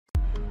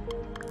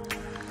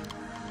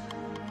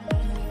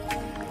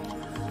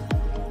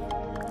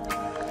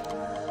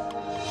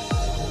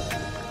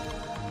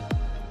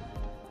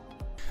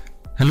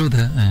Hello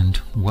there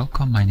and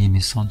welcome. My name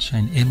is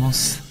Sunshine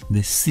Amos, the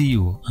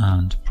CEO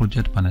and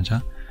Project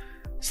Manager,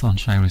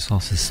 Sunshine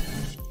Resources.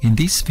 In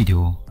this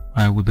video,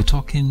 I will be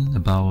talking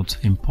about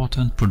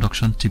important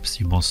production tips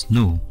you must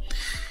know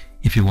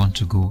if you want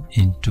to go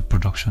into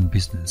production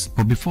business.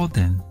 But before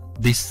then,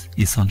 this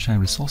is Sunshine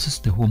Resources,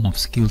 the home of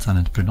skills and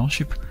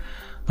entrepreneurship.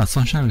 At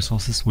Sunshine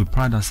Resources, we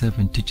pride ourselves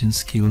in teaching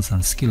skills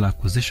and skill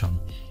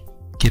acquisition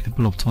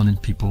capable of turning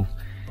people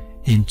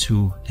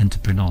into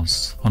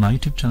entrepreneurs. On our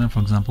YouTube channel, for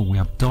example, we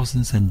have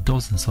dozens and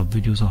dozens of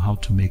videos on how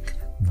to make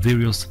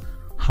various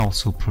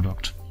household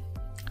products.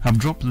 I've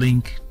dropped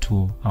link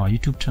to our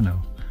YouTube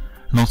channel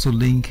and also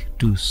link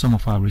to some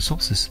of our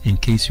resources in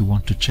case you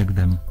want to check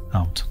them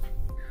out.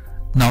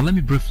 Now let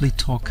me briefly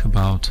talk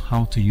about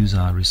how to use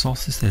our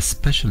resources,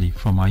 especially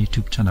from our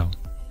YouTube channel.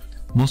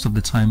 Most of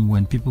the time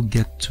when people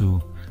get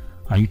to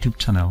our YouTube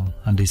channel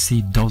and they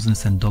see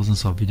dozens and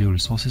dozens of video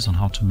resources on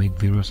how to make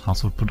various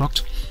household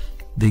products,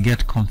 they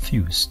get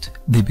confused.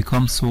 They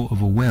become so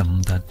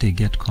overwhelmed that they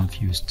get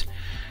confused.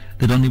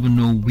 They don't even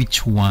know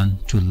which one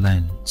to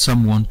learn.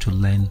 Some want to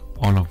learn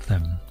all of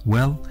them.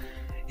 Well,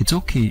 it's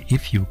okay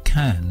if you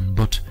can,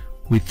 but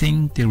we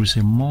think there is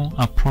a more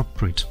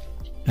appropriate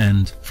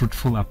and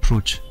fruitful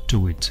approach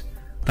to it.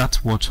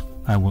 That's what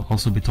I will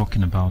also be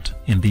talking about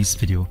in this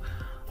video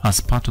as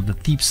part of the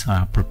tips I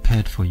have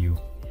prepared for you.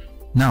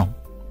 Now,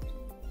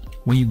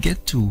 when you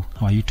get to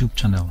our YouTube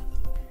channel,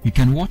 you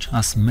can watch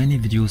as many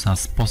videos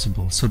as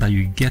possible so that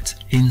you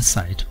get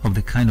insight of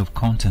the kind of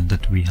content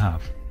that we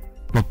have.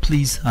 But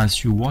please,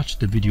 as you watch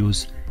the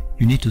videos,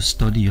 you need to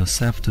study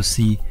yourself to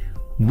see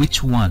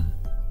which one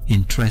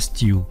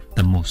interests you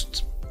the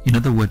most. In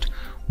other words,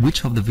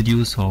 which of the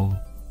videos or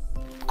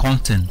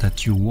content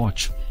that you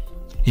watch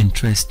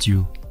interests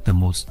you the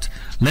most.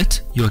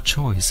 Let your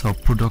choice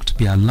of product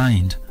be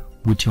aligned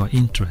with your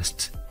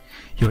interest.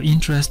 Your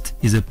interest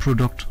is a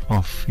product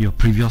of your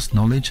previous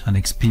knowledge and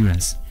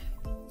experience.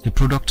 The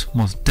product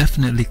must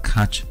definitely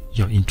catch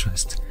your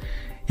interest.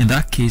 In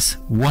that case,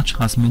 watch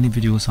as many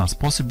videos as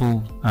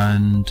possible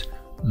and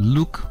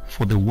look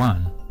for the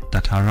one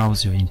that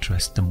arouses your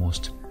interest the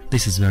most.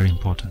 This is very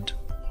important.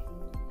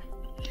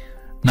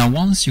 Now,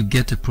 once you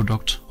get a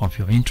product of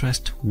your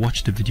interest,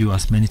 watch the video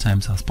as many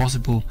times as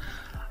possible,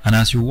 and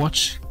as you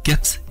watch,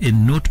 get a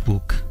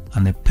notebook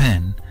and a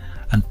pen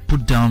and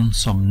put down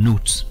some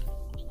notes.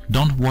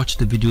 Don't watch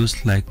the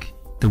videos like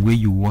the way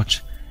you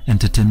watch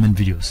entertainment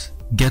videos.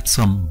 Get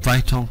some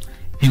vital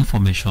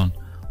information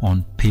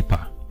on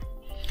paper.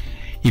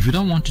 If you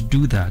don't want to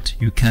do that,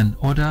 you can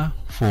order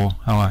for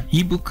our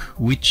ebook,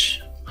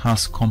 which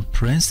has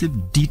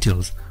comprehensive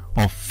details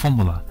of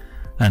formula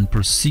and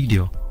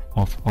procedure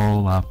of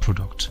all our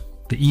products.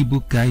 The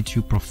ebook guides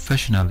you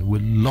professionally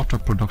with a lot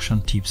of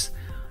production tips.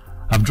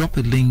 I've dropped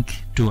a link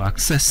to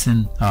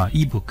accessing our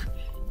ebook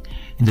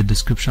in the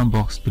description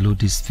box below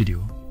this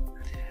video.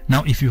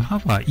 Now, if you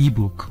have our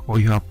ebook or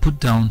you have put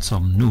down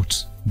some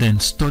notes, then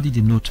study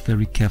the note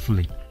very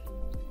carefully.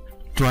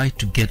 Try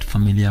to get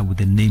familiar with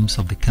the names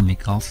of the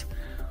chemicals.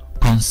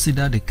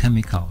 Consider the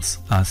chemicals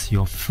as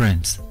your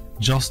friends,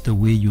 just the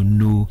way you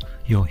know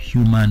your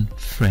human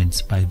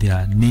friends by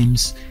their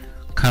names,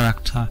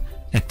 character,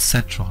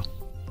 etc.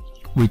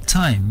 With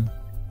time,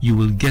 you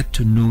will get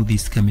to know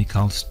these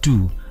chemicals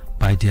too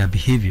by their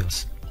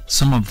behaviors.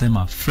 Some of them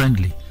are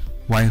friendly,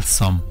 while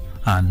some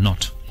are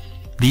not.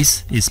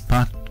 This is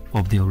part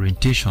of the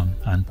orientation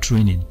and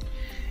training.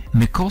 In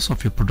the course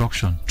of your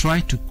production, try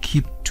to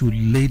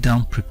lay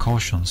down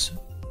precautions.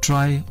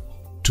 Try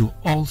to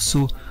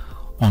also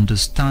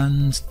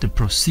understand the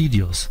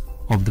procedures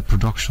of the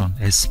production,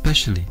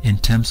 especially in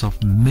terms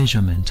of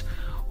measurement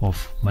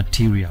of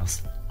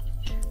materials.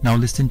 Now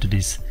listen to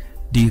this.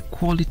 The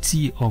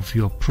quality of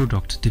your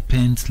product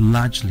depends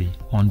largely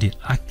on the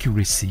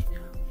accuracy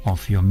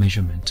of your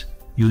measurement.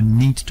 You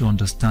need to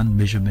understand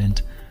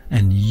measurement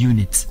and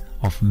units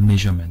of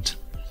measurement.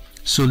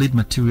 Solid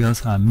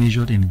materials are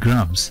measured in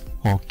grams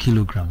or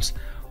kilograms,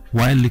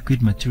 while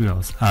liquid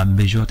materials are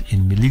measured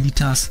in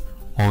milliliters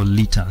or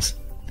liters,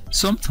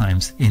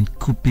 sometimes in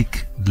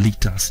cubic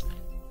liters.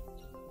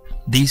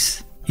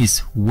 This is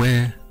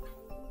where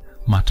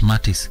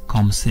mathematics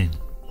comes in.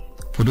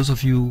 For those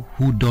of you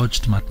who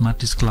dodged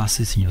mathematics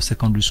classes in your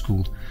secondary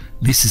school,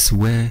 this is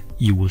where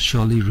you will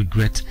surely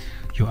regret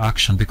your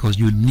action, because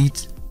you need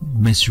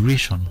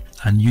mensuration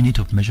and unit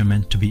of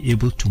measurement to be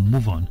able to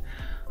move on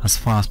as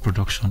far as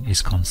production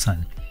is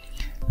concerned.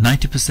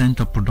 90%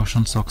 of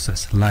production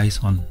success lies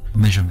on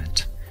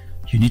measurement.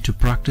 You need to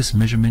practice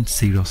measurement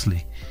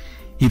seriously.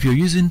 If you're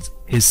using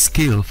a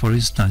scale, for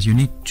instance, you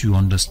need to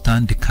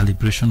understand the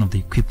calibration of the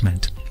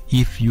equipment.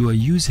 If you are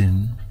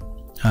using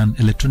an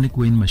electronic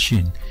weighing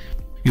machine,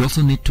 you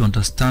also need to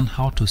understand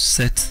how to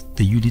set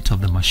the unit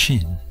of the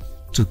machine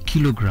to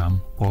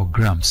kilogram or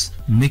grams.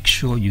 Make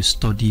sure you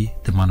study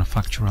the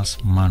manufacturer's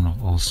manual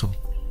also.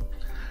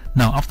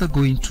 Now, after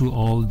going through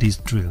all these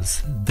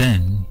drills,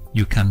 then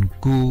you can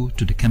go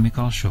to the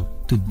chemical shop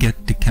to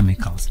get the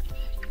chemicals.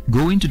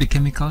 Going to the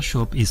chemical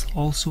shop is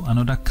also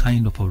another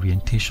kind of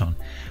orientation,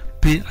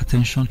 pay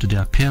attention to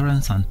the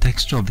appearance and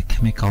texture of the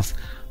chemicals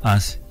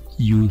as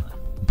you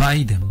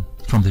buy them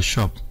from the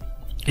shop.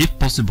 If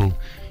possible,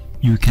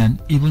 you can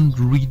even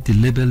read the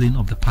labeling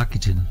of the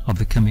packaging of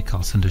the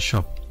chemicals in the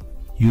shop.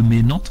 You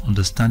may not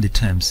understand the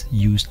terms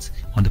used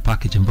on the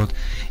packaging, but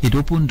it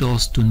opens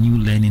doors to new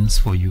learnings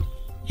for you.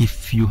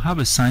 If you have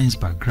a science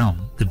background,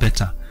 the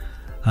better,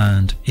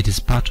 and it is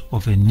part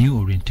of a new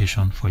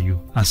orientation for you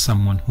as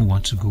someone who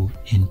wants to go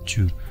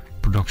into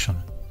production.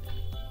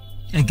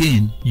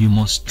 Again, you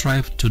must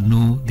strive to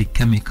know the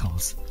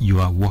chemicals you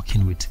are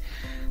working with.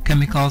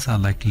 Chemicals are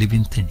like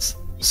living things.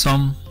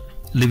 Some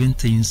living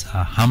things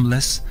are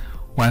harmless,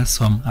 while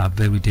some are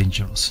very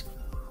dangerous.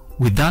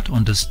 With that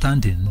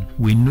understanding,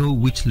 we know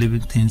which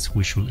living things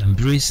we should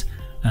embrace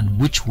and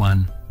which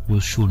one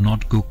we should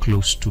not go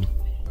close to.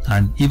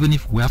 And even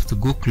if we have to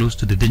go close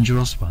to the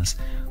dangerous ones,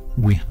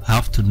 we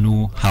have to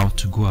know how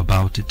to go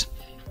about it.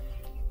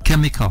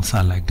 Chemicals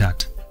are like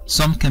that.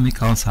 Some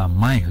chemicals are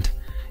mild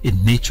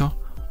in nature,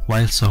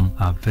 while some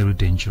are very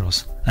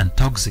dangerous and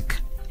toxic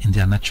in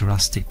their natural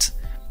state.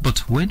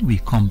 But when we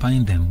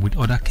combine them with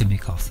other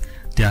chemicals,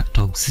 their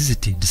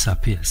toxicity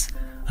disappears,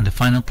 and the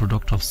final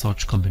product of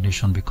such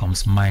combination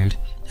becomes mild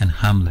and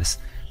harmless.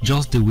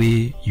 Just the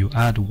way you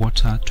add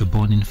water to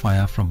burning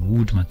fire from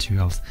wood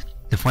materials,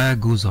 the fire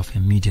goes off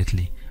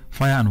immediately.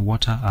 Fire and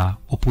water are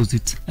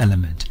opposite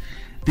elements.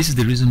 This is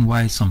the reason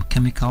why some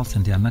chemicals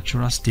in their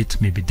natural state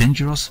may be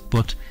dangerous,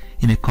 but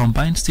in a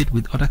combined state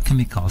with other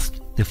chemicals,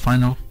 the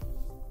final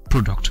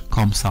product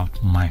comes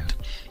out mild.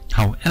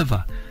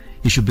 However,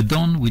 it should be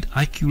done with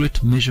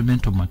accurate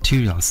measurement of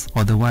materials,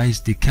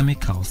 otherwise the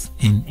chemicals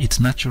in its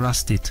natural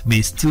state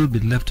may still be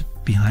left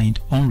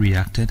behind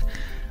unreacted,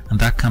 and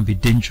that can be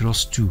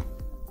dangerous too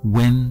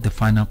when the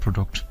final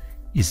product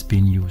is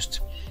being used.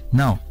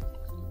 Now,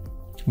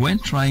 when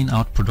trying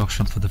out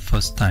production for the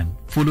first time,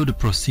 follow the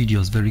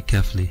procedures very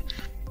carefully.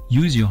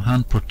 Use your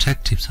hand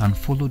protectives and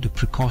follow the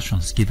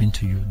precautions given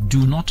to you.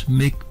 Do not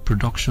make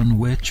production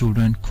where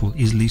children could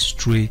easily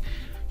stray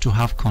to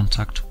have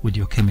contact with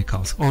your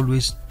chemicals.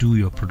 Always do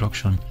your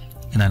production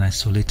in an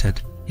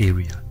isolated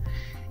area.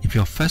 If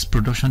your first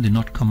production did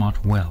not come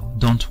out well,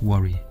 don't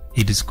worry.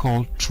 It is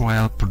called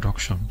trial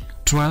production.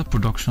 Trial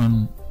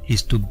production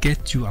is to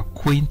get you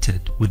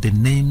acquainted with the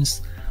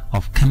names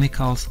of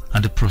chemicals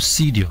and the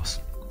procedures.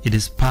 It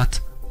is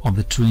part of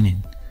the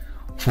training.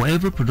 For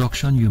every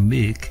production you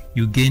make,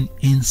 you gain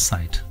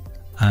insight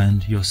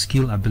and your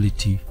skill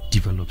ability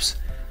develops.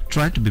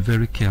 Try to be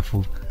very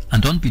careful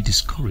and don't be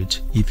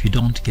discouraged if you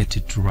don't get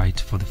it right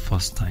for the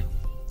first time.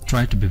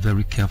 Try to be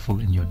very careful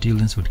in your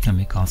dealings with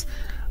chemicals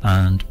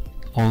and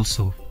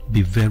also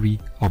be very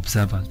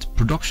observant.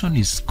 Production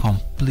is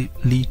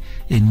completely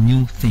a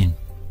new thing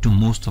to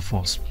most of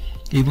us.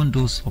 Even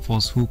those of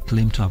us who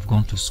claim to have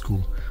gone to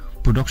school,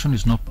 production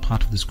is not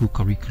part of the school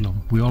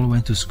curriculum. We all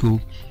went to school,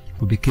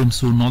 we became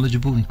so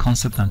knowledgeable in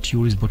concepts and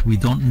theories, but we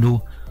don't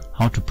know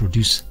how to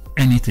produce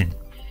anything.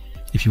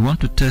 If you want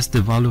to test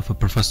the value of a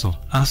professor,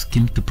 ask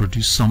him to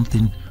produce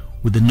something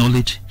with the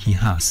knowledge he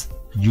has.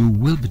 You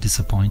will be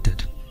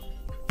disappointed.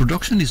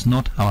 Production is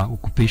not our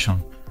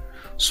occupation.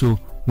 So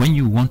when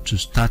you want to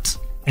start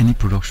any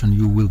production,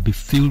 you will be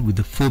filled with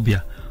the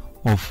phobia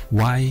of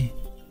why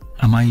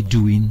am I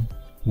doing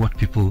what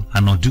people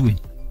are not doing.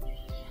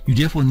 You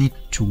therefore need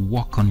to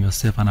work on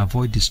yourself and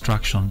avoid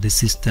distraction the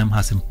system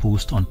has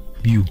imposed on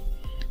you.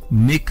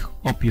 Make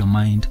up your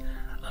mind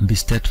and be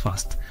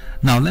steadfast.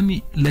 Now let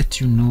me let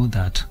you know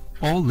that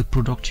all the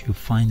products you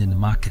find in the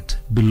market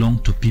belong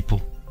to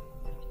people.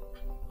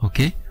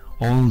 Okay?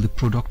 All the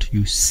products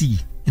you see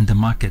in the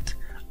market,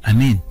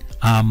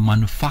 are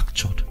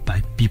manufactured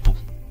by people.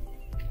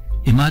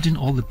 Imagine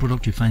all the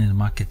products you find in the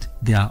market,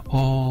 they are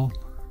all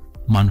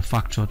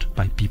manufactured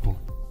by people.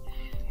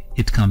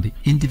 It can be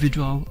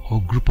individual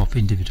or group of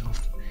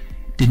individuals.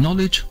 The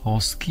knowledge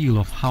or skill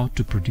of how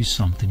to produce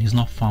something is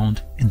not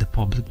found in the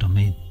public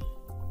domain.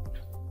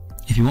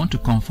 If you want to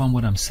confirm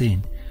what I'm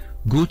saying,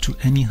 go to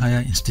any higher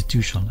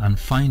institution and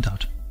find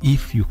out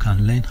if you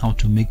can learn how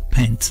to make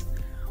paint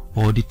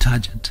or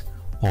detergent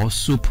or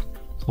soap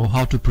or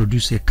how to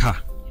produce a car.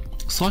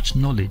 Such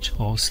knowledge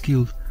or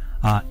skill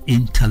are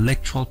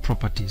intellectual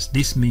properties.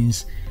 This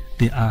means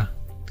they are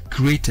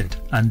created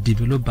and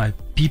developed by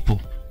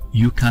people.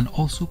 You can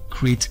also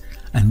create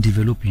and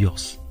develop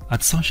yours.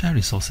 At Sunshine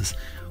Resources,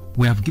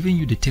 we have given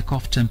you the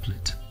takeoff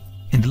template.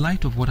 In the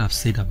light of what I've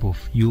said above,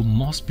 you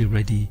must be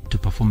ready to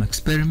perform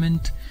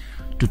experiments,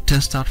 to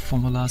test out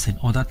formulas in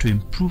order to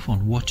improve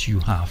on what you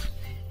have.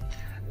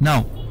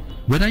 Now,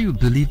 whether you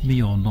believe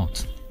me or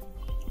not,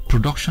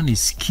 production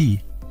is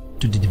key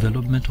to the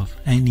development of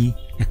any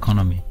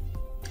economy.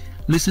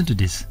 Listen to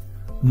this.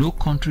 No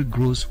country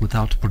grows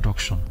without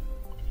production.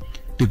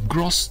 The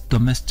gross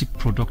domestic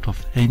product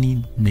of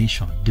any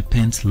nation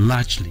depends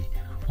largely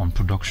on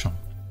production.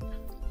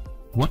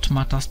 What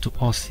matters to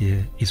us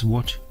here is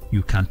what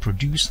you can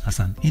produce as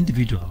an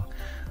individual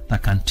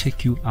that can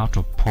take you out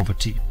of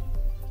poverty.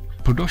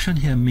 Production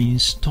here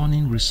means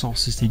turning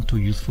resources into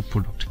useful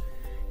product.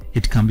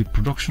 It can be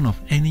production of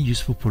any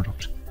useful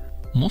product.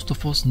 most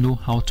of us know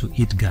how to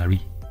eat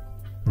gari,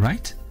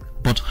 right?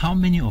 But how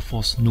many of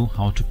us know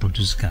how to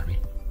produce gari?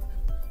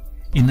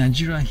 In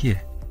Nigeria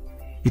here,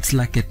 it's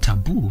like a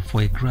taboo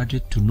for a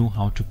graduate to know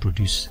how to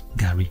produce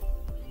gari.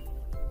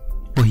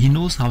 But he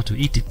knows how to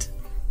eat it.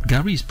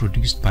 Gari is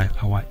produced by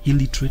our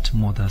illiterate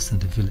mothers in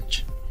the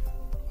village.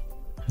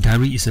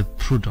 Gari is a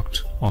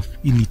product of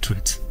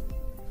illiterates.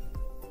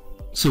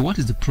 So what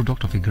is the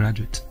product of a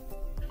graduate?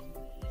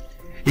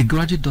 A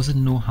graduate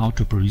doesn't know how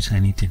to produce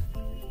anything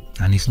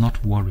and is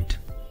not worried.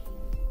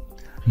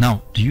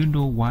 Now, do you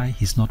know why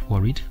he's not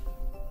worried?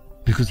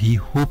 Because he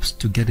hopes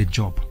to get a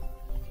job.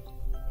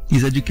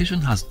 His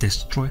education has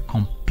destroyed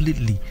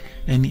completely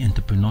any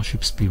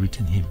entrepreneurship spirit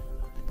in him.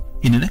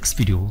 In the next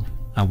video,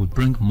 I will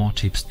bring more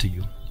tips to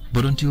you.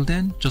 But until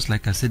then, just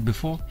like I said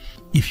before,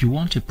 if you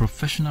want a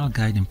professional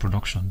guide in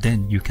production,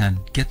 then you can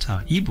get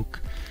our ebook.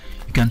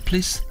 You can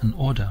place an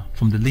order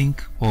from the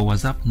link or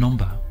WhatsApp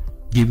number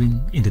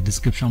given in the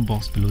description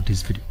box below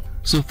this video.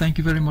 So thank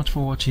you very much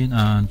for watching,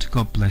 and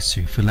God bless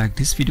you. If you like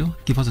this video,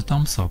 give us a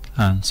thumbs up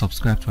and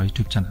subscribe to our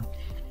YouTube channel.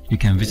 You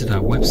can visit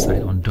our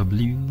website on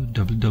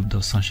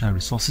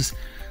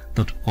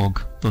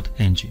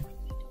www.sunshineresources.org.ng.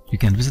 You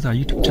can visit our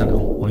YouTube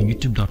channel on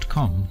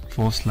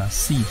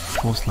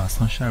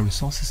youtube.com/c/Sunshine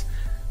Resources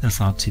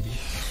SRTV.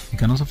 You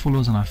can also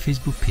follow us on our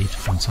Facebook page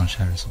on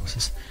Sunshine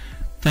Resources.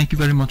 Thank you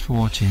very much for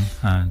watching,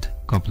 and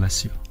God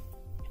bless you.